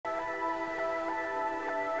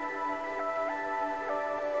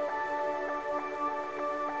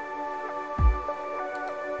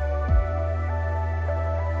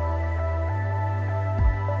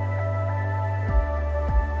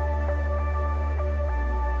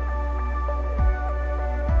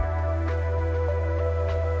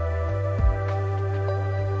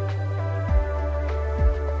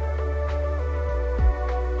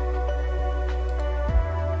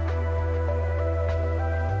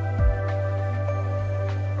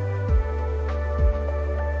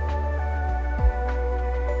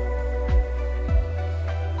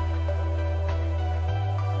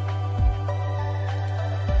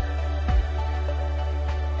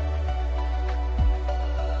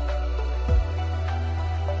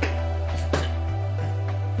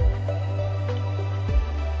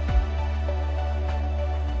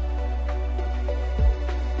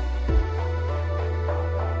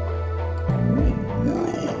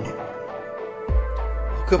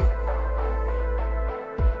Welcome.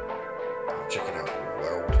 I'm checking out the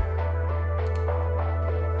world.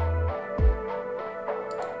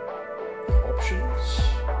 Options.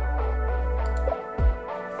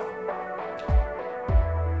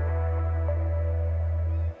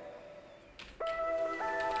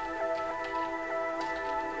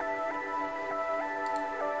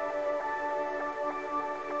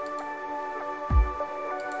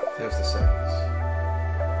 There's the settings.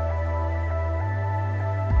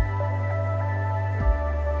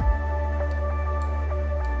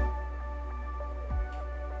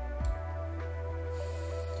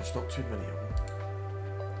 There's not too many of them.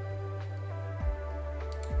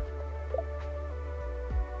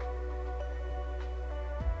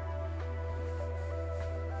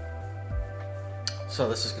 So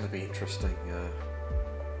this is going to be interesting.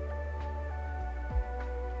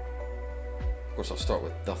 Of course, I'll start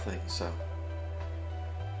with nothing. So,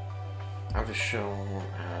 outer shell,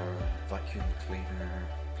 vacuum cleaner,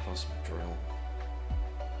 plasma drill,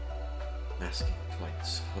 masking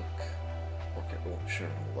plates, hook, rocket launcher,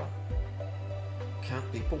 and all that.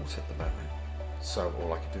 Can't be bought at the moment, so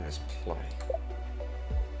all I can do is play.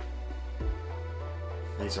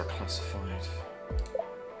 These are classified.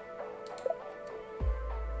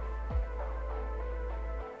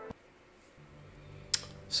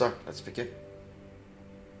 So, let's begin.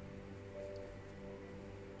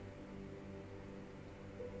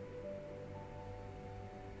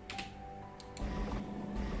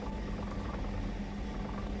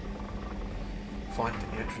 Find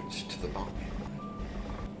the entrance to the mine.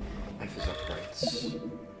 F is upgrades.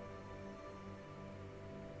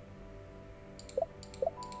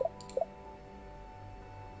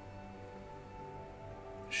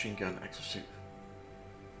 Machine gun, exosuit,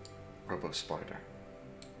 robo spider.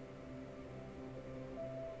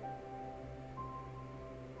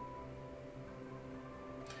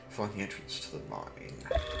 Find the entrance to the mine.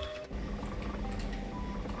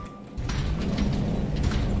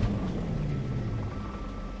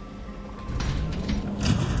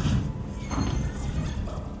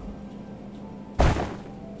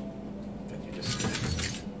 Then you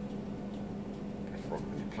disconnect. Go from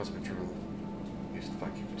the plasma drill. Use the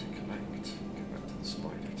vacuum to connect. Go back to the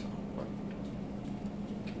spider tunnel.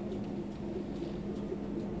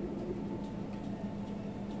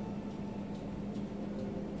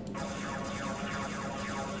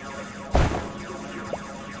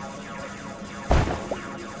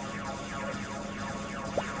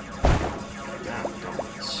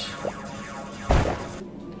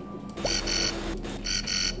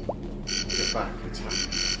 Back, it's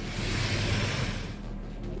happening.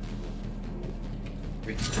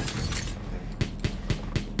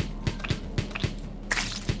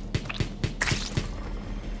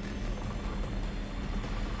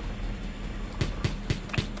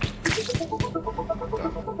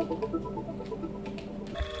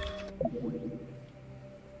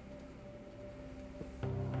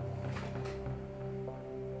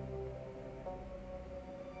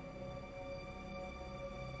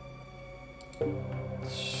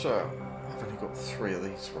 So, I've only got 3 of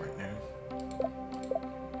these right now.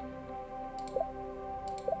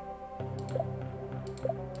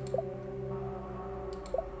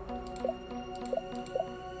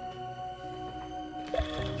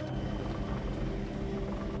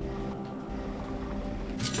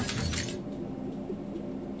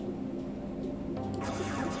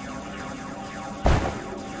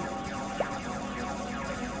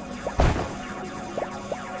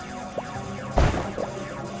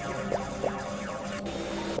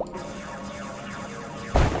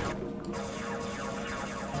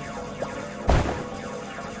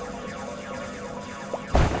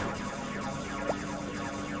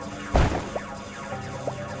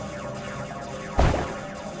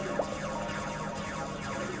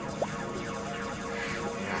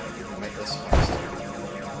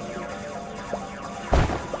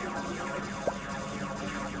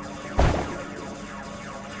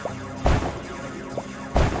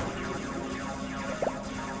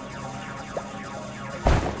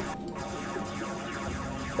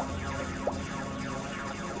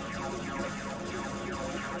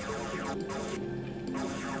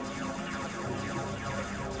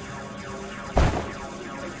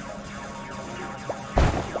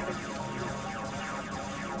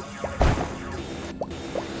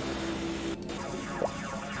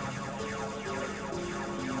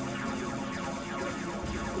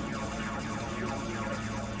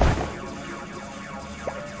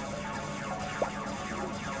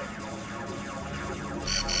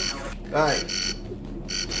 Right.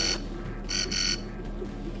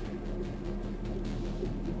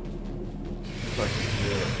 Like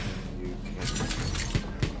you connect.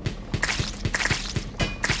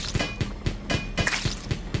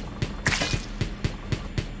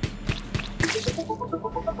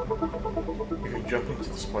 You can jump into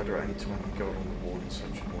the spider at any time and go along the wall in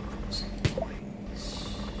search of more promising lines.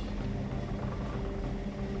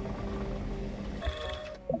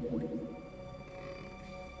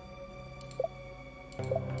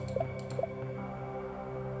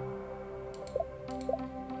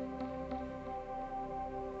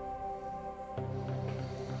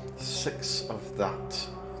 6 of that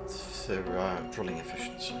for drilling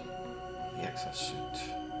efficiency, the excess suit.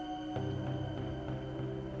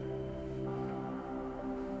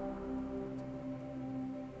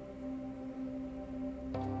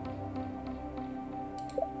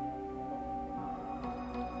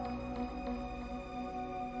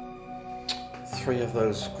 Three of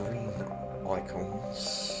those green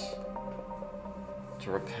icons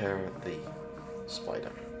to repair the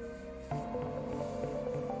spider.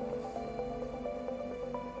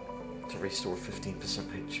 To restore 15%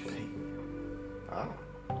 HP. Ah.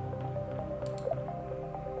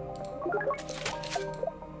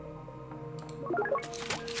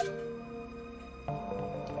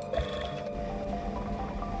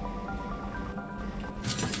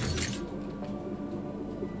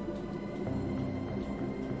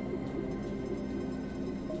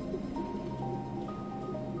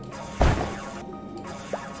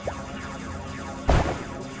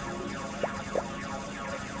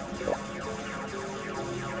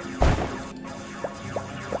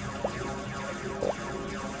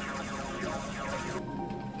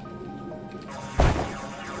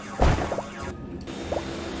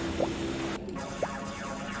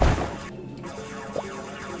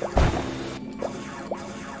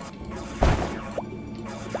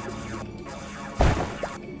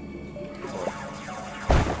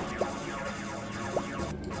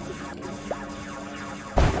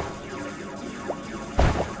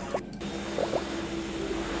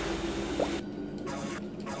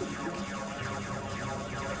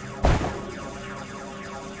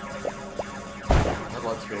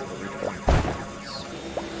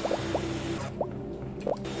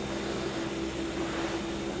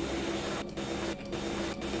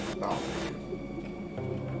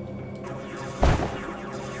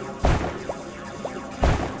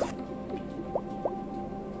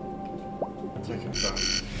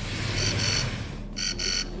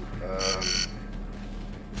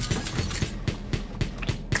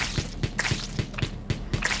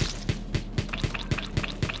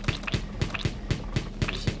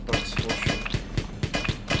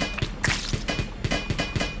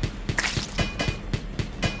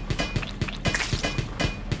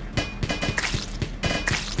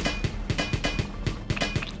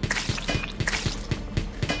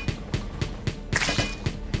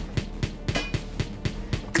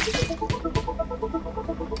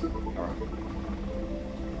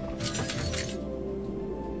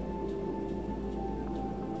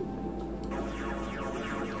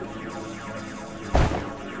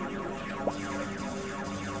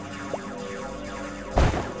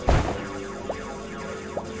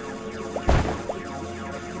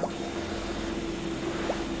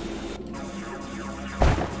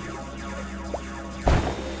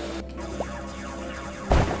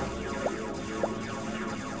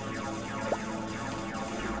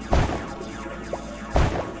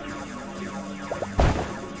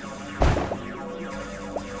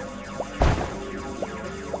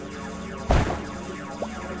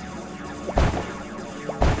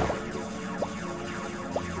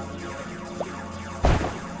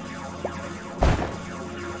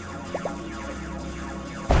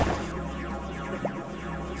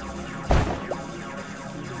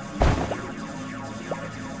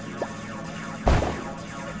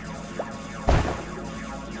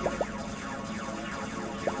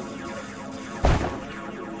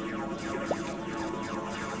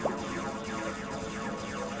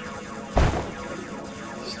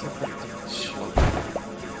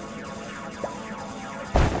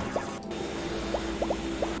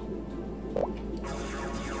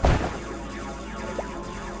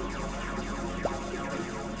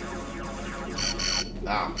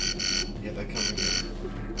 Ah, yeah, they're coming in.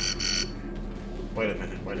 Wait a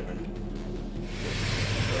minute, wait a minute.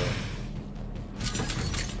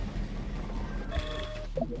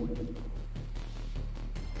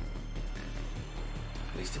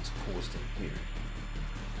 At least it's paused in here.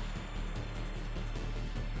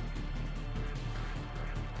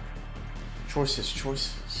 Choices,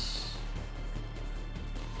 choices.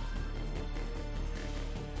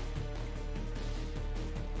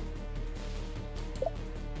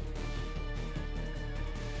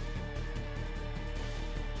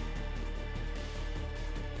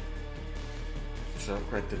 to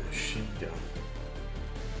upgrade the machine gun.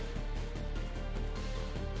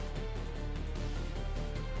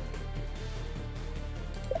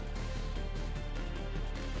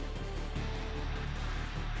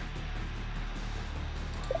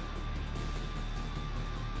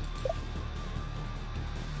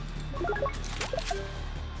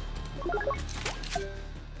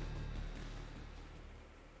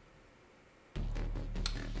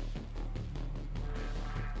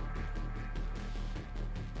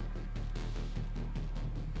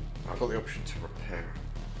 I've got the option to repair.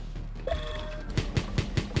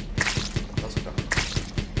 That's better.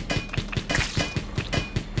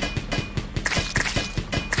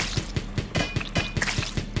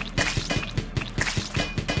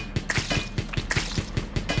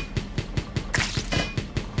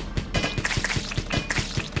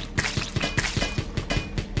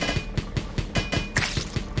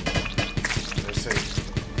 They say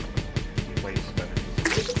you wait for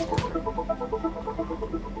benefits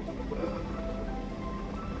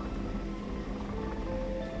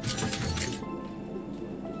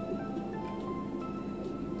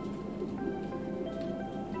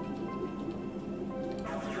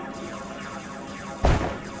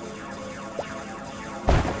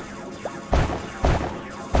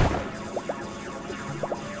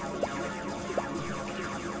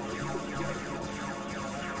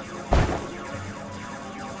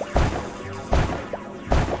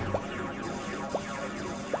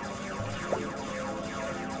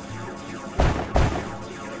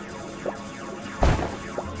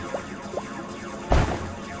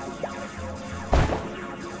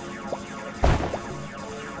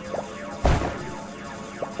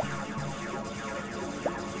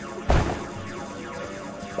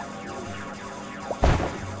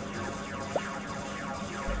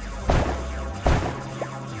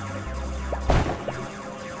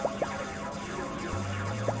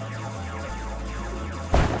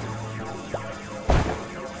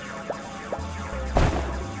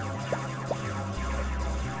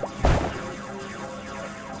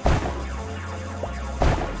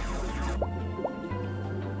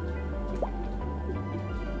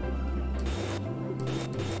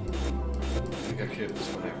I cleared this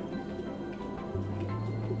one out.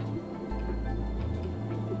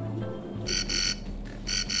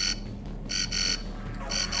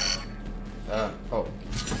 Oh.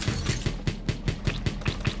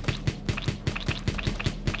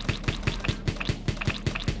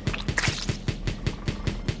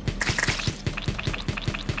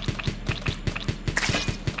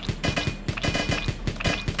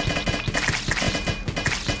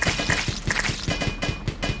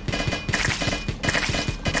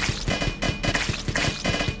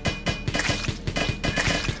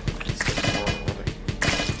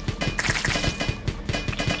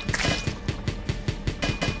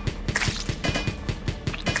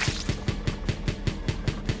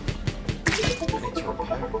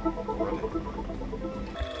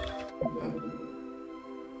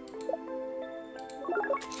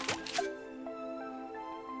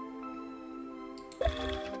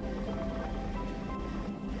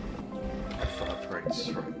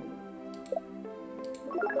 Upgrades, right.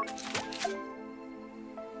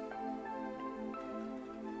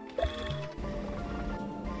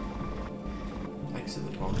 Exit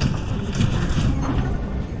the bomb.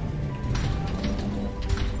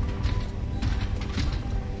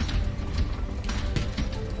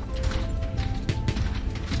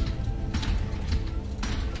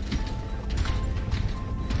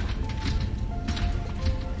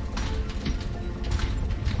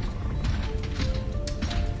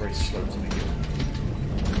 Very slow to begin.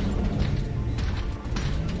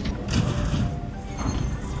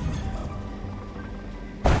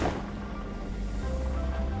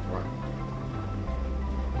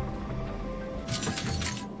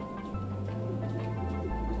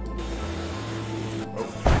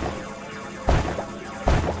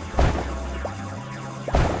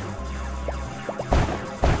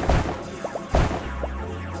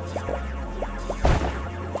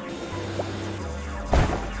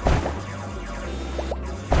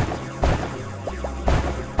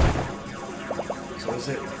 So is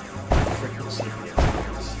it frequency of the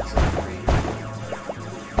attacks? Is it every...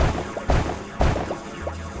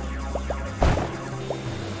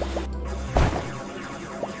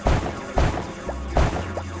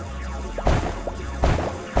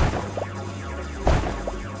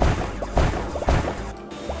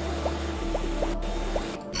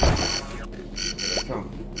 Here they come.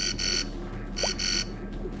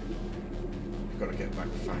 You've got to get back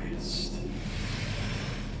fast.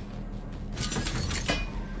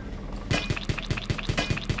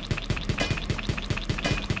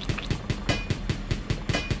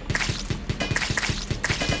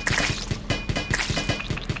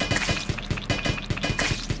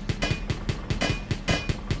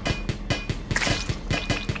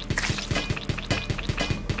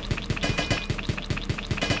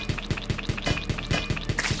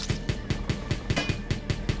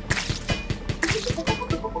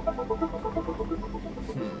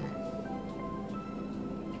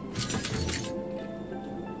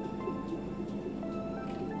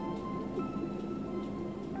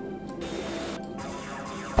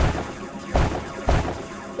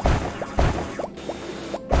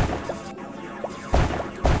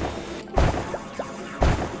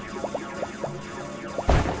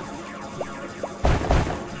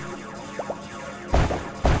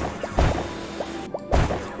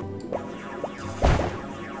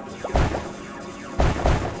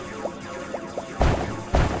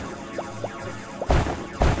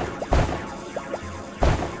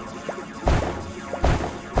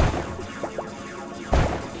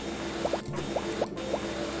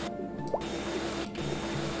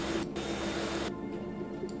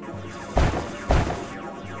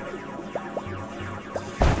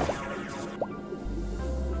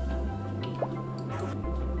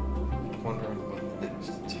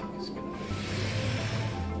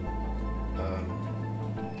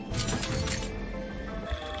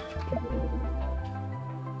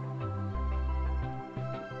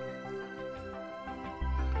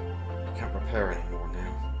 repair anymore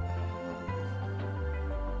now.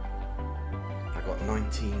 I got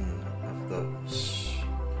 19 of those.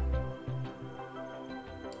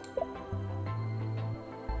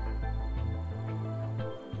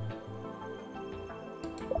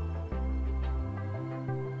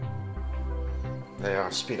 They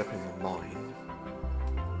are speed up in the mine.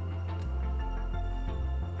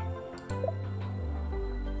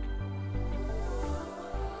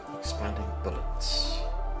 Expanding bullets.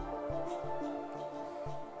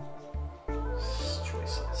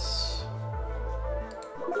 Choices.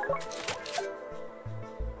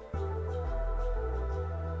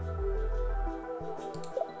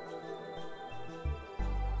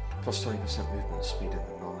 Plus 20% movement speed in the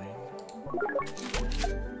mine.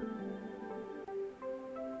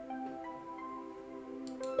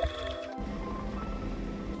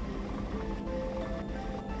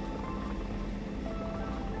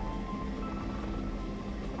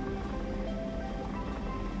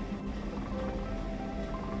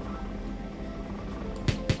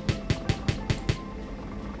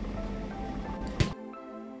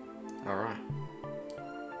 Alright.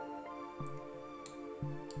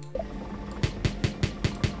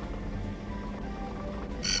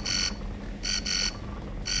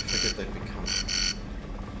 Figured they'd become.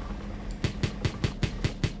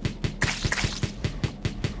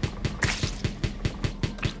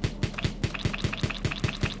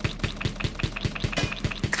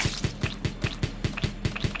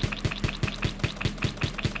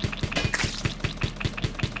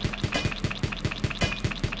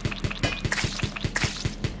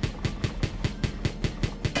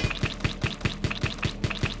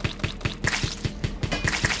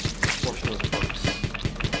 Watch those bugs.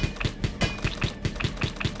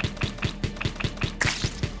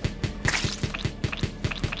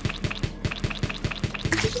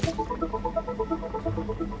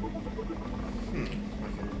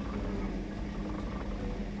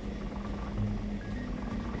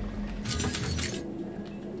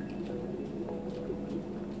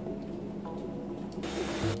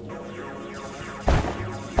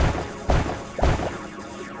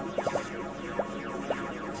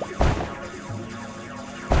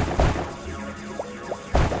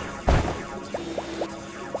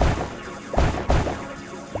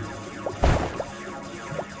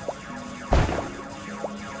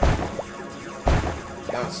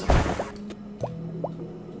 Yes.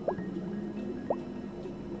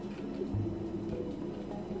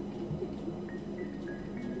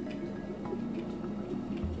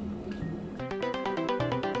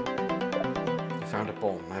 Found a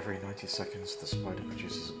bomb. Every 90 seconds the spider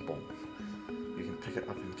produces a bomb. You can pick it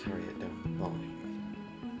up and carry it down the mine.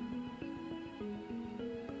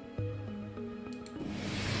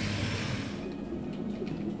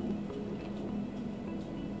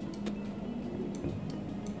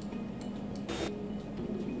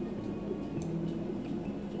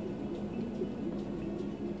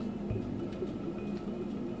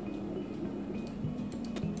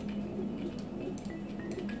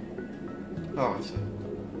 Oh, I see.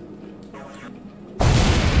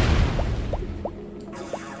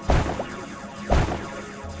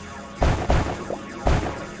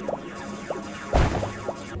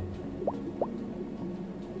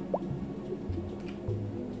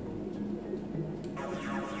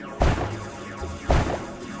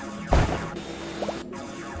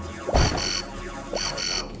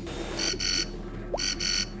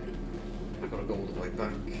 I gotta go all the way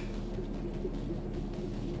back.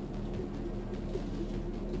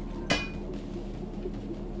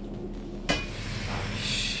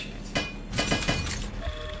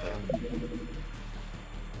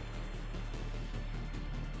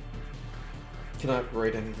 Can I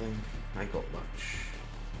upgrade anything? I ain't got much.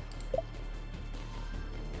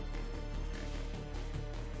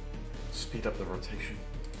 Speed up the rotation.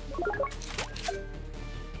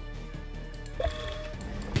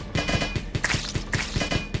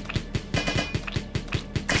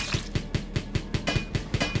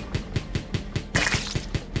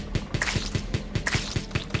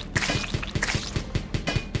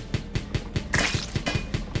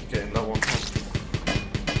 Getting low on health.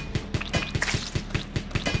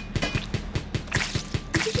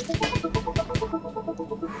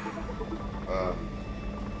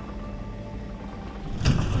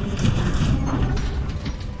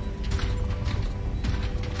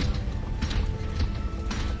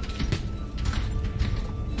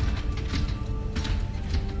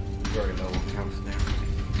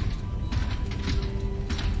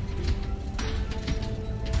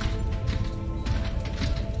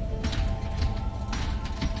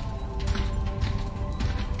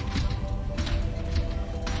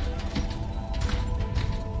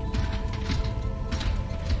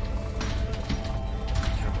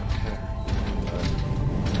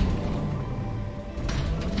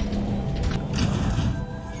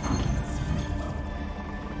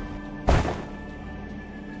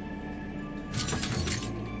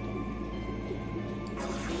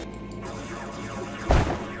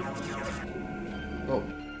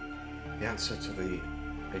 answer to the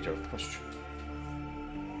age-old question.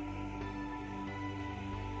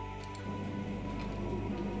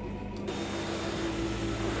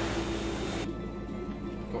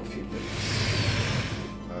 Got a few bits.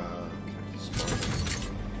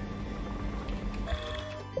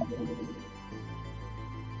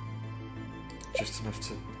 Just enough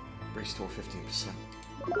to restore 15%.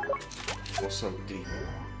 Also, the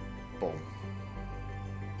bomb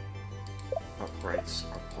upgrades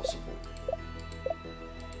are possible.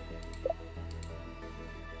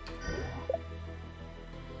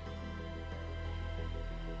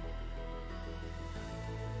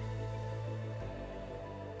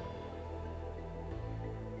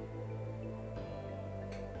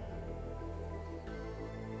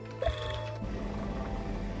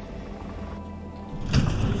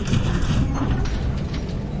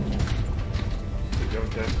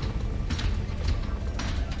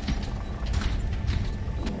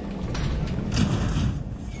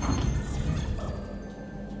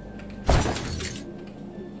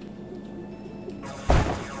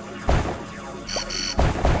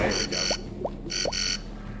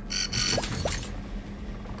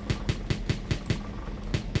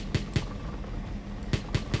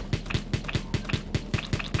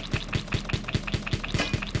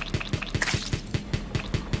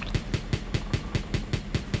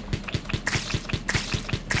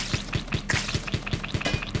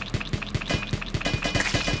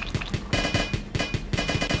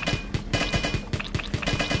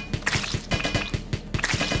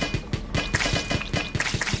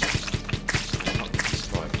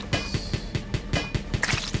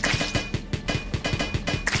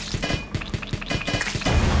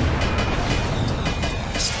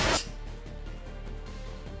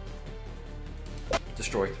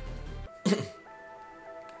 Destroyed.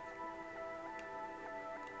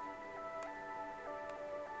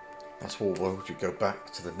 That's War World. You go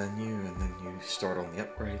back to the menu and then you start on the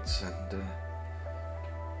upgrades and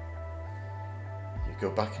you go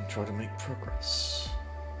back and try to make progress.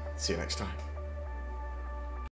 See you next time.